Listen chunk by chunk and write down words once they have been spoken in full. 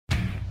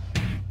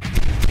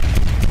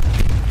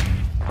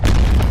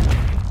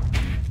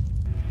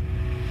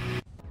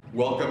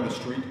Welcome to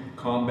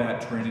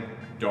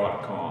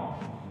streetcombattraining.com.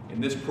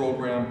 In this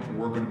program,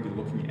 we're going to be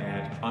looking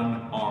at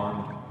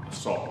unarmed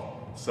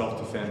assault,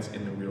 self-defense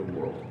in the real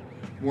world.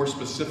 More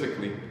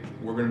specifically,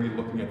 we're going to be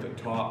looking at the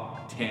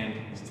top 10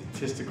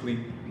 statistically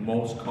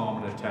most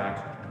common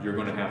attacks you're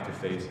going to have to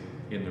face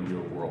in the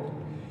real world.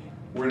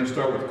 We're going to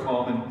start with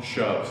common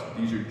shoves.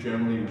 These are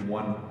generally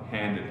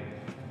one-handed.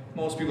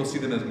 Most people see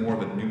them as more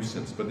of a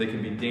nuisance, but they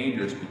can be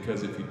dangerous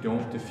because if you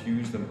don't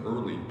diffuse them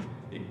early,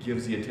 it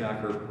gives the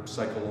attacker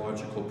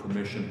psychological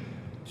permission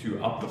to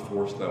up the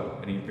force level,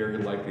 and he very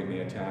likely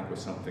may attack with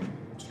something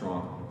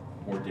strong,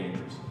 more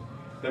dangerous.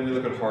 Then we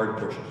look at hard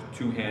pushes,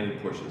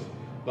 two-handed pushes.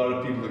 A lot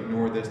of people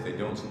ignore this, they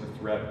don't see the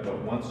threat, but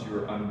once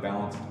you're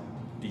unbalanced,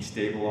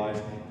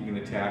 destabilized, he can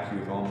attack you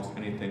with almost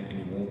anything and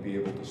you won't be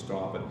able to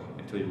stop it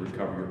until you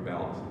recover your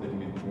balance. They can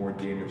be more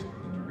dangerous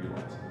than you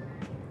realize.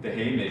 The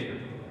haymaker,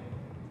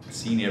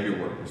 seen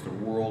everywhere, is the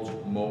world's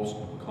most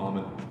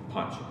common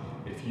punch.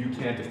 If you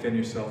can't defend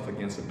yourself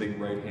against a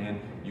big right hand,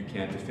 you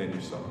can't defend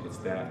yourself. It's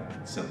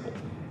that simple.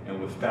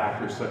 And with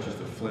factors such as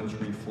the flinch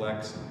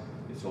reflex,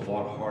 it's a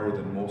lot harder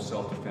than most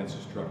self-defense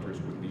instructors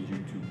would lead you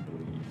to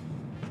believe.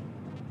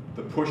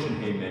 The push-in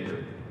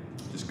haymaker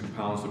just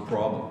compounds the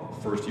problem.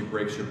 First he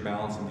breaks your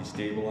balance and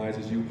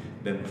destabilizes you,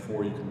 then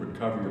before you can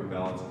recover your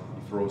balance,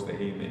 he throws the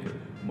haymaker.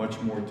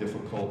 Much more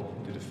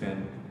difficult to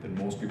defend than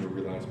most people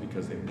realize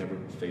because they've never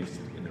faced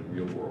it in the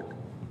real world.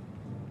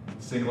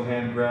 Single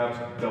hand grabs,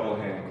 double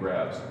hand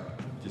grabs.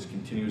 Just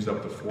continues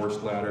up the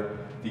force ladder.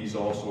 These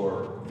also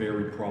are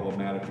very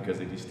problematic because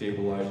they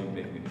destabilize you,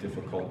 making it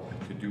difficult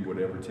to do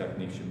whatever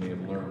techniques you may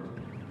have learned.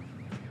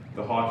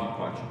 The hockey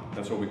punch,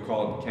 that's what we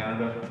call it in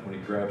Canada, when he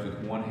grabs with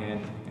one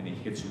hand and he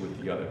hits you with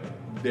the other.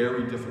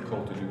 Very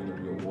difficult to do in the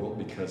real world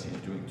because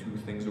he's doing two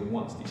things at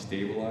once,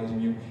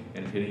 destabilizing you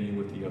and hitting you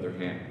with the other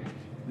hand.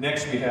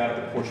 Next we have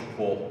the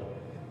push-pull.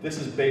 This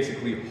is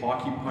basically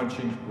hockey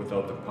punching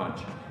without the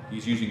punch.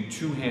 He's using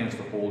two hands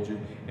to hold you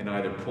and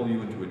either pull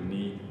you into a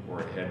knee or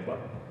a headbutt.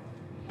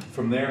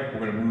 From there, we're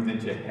going to move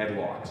into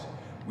headlocks.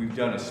 We've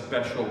done a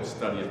special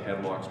study of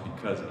headlocks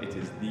because it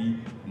is the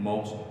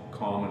most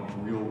common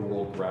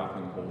real-world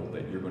grappling hold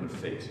that you're going to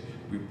face.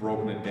 We've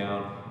broken it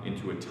down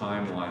into a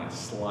timeline, a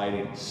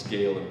sliding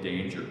scale of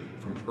danger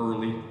from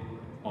early,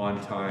 on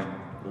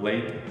time,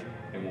 late,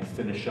 and we'll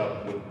finish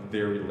up with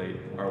very late.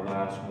 Our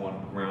last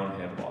one, ground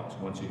headlocks.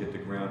 Once you hit the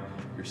ground,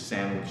 you're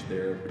sandwiched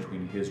there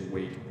between his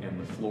weight and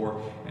the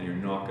floor, and you're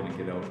not going to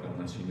get out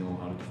unless you know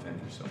how to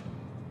defend yourself.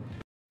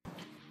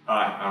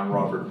 Hi, I'm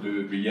Robert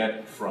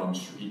Duviette from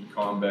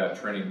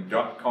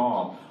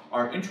streetcombattraining.com.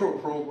 Our intro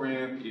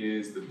program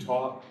is the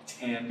top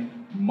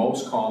 10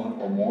 most common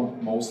or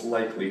most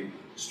likely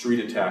street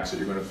attacks that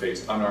you're going to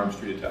face, unarmed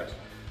street attacks.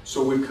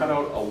 So we've cut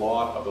out a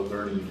lot of the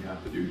learning you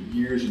have to do,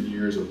 years and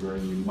years of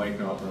learning. You might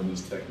not learn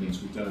these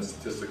techniques. We've done a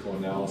statistical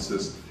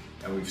analysis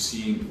and we've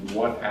seen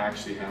what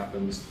actually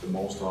happens the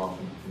most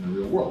often in the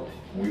real world.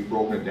 And we've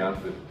broken it down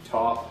to the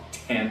top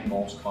 10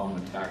 most common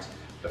attacks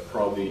that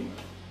probably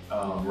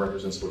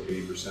represents about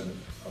 80%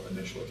 of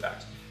initial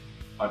attacks.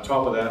 On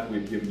top of that,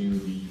 we've given you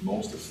the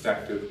most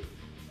effective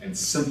and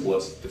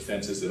simplest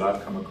defenses that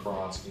I've come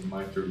across in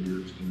my 30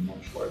 years in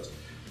martial arts.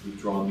 We've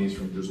drawn these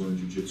from Brazilian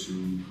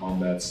Jiu-Jitsu,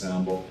 combat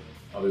sambo,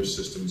 other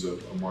systems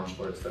of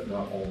martial arts that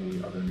not only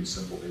are going to be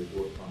simple, they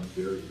work on a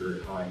very, very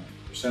high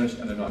percentage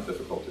and they're not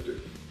difficult to do.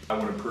 I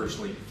want to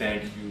personally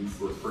thank you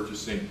for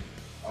purchasing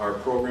our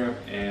program,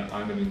 and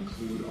I'm going to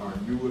include our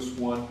newest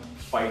one,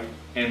 Fight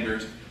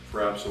Enders,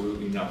 for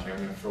absolutely nothing. I'm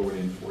going to throw it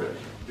in for you.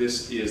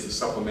 This is the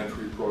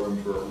supplementary program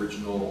for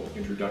original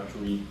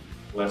introductory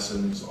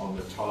lessons on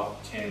the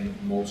top 10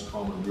 most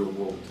common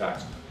real-world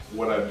attacks.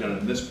 What I've done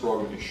in this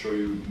program is show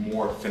you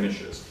more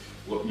finishes,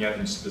 looking at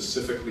them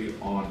specifically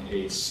on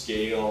a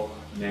scale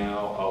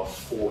now of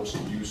force,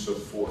 use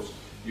of force.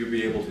 You'll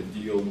be able to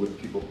deal with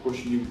people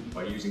pushing you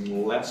by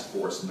using less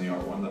force than they are.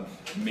 One of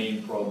the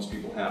main problems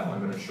people have. I'm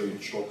going to show you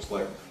chokes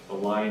like the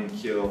lion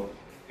kill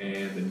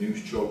and the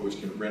noose choke, which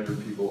can render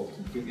people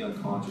completely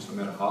unconscious no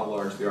matter how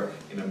large they are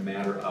in a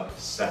matter of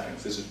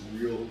seconds. This is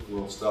real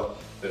world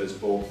stuff that is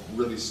both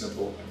really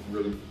simple and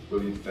really,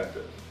 really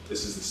effective.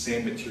 This is the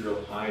same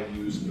material I've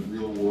used in the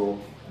real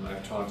world, and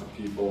I've talked to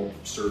people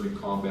serving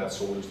combat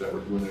soldiers that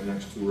were doing their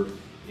next tour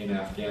in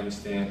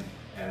Afghanistan,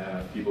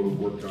 people who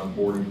worked on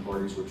boarding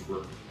parties, which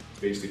were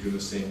basically doing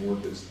the same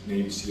work as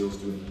Navy SEALs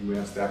do in the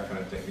US, that kind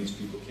of thing. These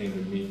people came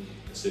to me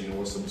and said, you know,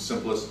 what's the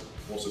simplest,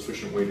 most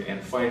efficient way to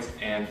end fights,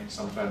 and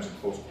sometimes in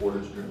close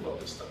quarters, you're going to love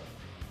this stuff.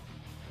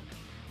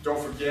 Don't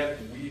forget,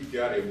 we've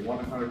got a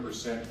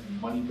 100%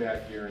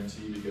 money-back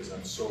guarantee because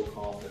I'm so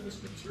confident in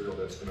this material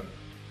that's going to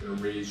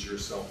raise your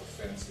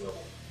self-defense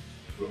level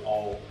to an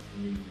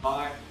all-new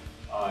high.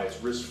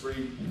 It's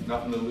risk-free,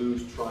 nothing to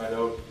lose. Try it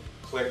out,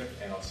 click,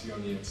 and I'll see you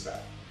on the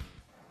inside.